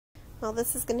Well,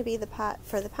 this is going to be the pot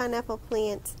for the pineapple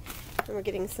plant, and we're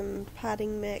getting some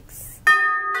potting mix.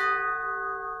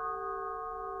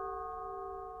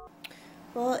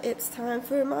 Well, it's time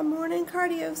for my morning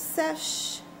cardio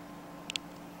sesh.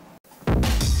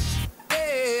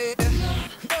 Hey,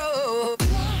 go,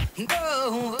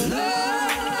 go,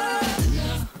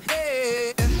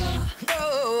 hey, go,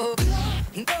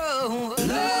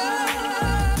 go,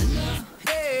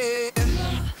 hey, go,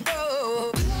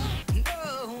 go.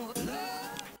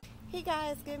 Hey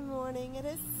guys, good morning. It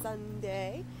is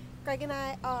Sunday. Greg and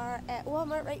I are at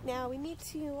Walmart right now. We need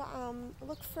to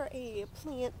look for a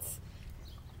plant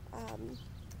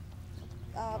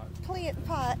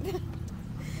pot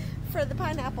for the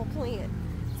pineapple plant.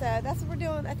 So that's what we're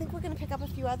doing. I think we're going to pick up a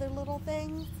few other little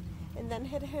things and then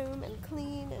head home and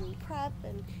clean and prep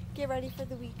and get ready for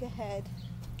the week ahead.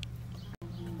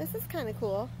 This is kind of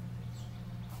cool.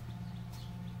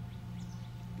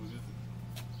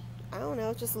 I don't know,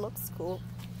 it just looks cool.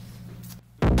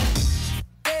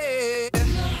 Hey, go,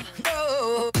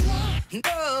 go, hey,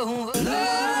 go, go,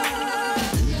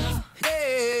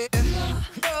 hey,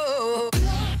 go,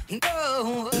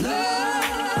 go,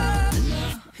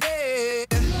 hey, hey,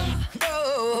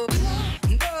 go,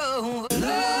 hey, go,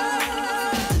 go.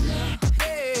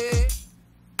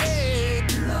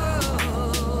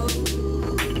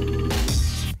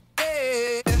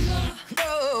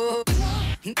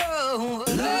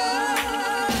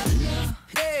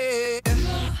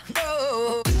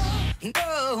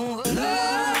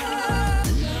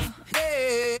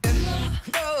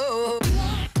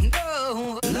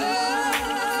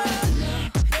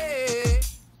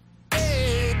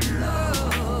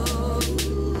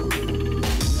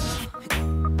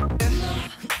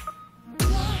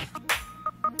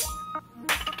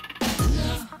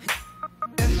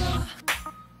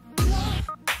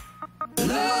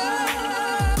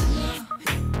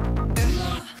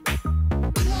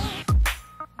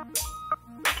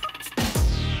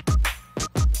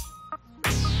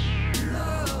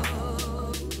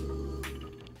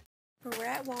 We're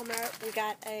at Walmart. We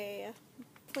got a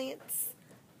plants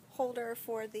holder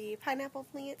for the pineapple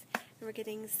plant, and we're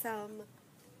getting some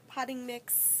potting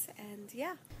mix, and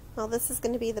yeah. Well, this is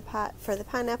going to be the pot for the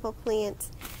pineapple plant,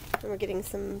 and we're getting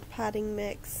some potting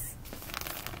mix.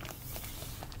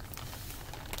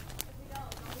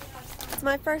 It's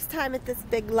my first time at this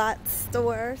Big Lots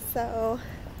store, so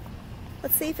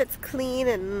let's see if it's clean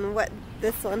and what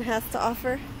this one has to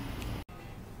offer.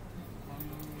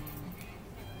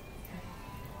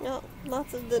 No,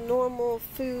 lots of the normal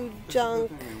food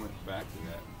junk. We went back to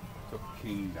that. Took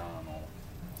King Donald.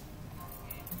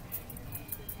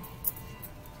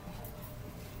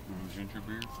 Ginger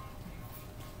beer.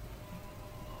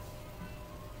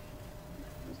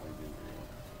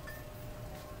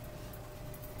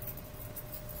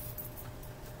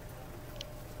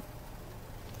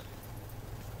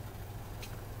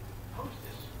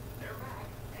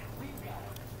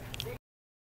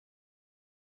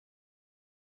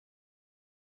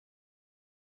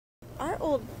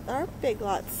 Our Big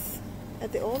Lots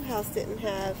at the old house didn't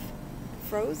have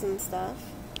frozen stuff.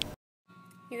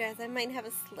 You guys, I might have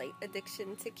a slight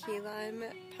addiction to key lime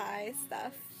pie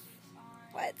stuff.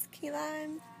 What's key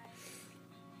lime?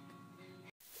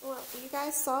 Well, you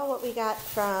guys saw what we got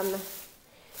from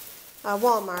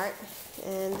Walmart,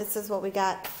 and this is what we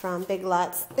got from Big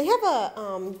Lots. They have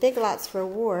a Big Lots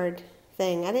reward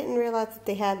thing. I didn't realize that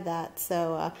they had that,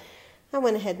 so I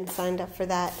went ahead and signed up for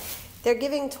that. They're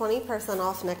giving 20%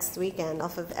 off next weekend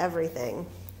off of everything.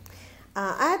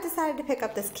 I decided to pick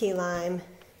up this key lime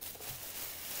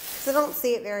because I don't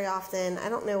see it very often. I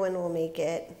don't know when we'll make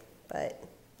it, but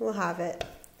we'll have it.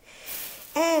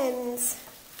 And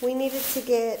we needed to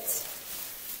get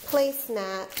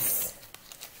placemats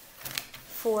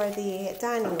for the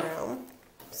dining room.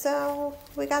 So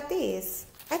we got these.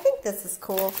 I think this is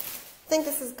cool. I think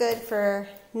this is good for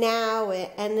now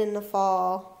and in the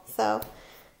fall. So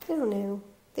I don't know.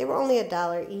 They were only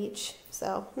 $1 each,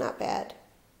 so not bad.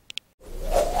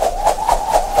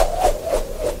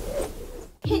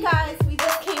 Hey guys, we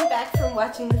just came back from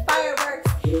watching the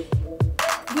fireworks.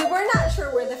 We were not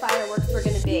sure where the fireworks were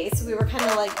going to be, so we were kind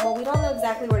of like, well, we don't know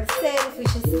exactly where to sit, if we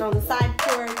should sit on the side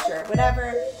porch or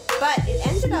whatever. But it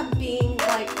ended up being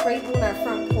like right on our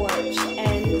front porch,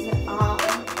 and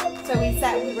so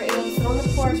we were able to sit on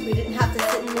the porch. We didn't have to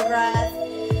sit in the grass.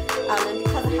 And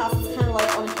because the house is kind of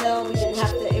like on a hill, we didn't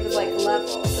have to, it was like level,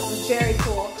 so it was very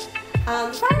cool.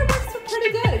 The fireworks were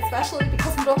pretty good, especially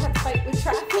because we don't have to fight with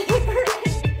traffic or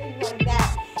anything like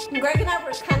that. And Greg and I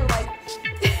were kind of like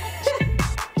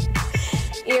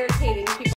irritating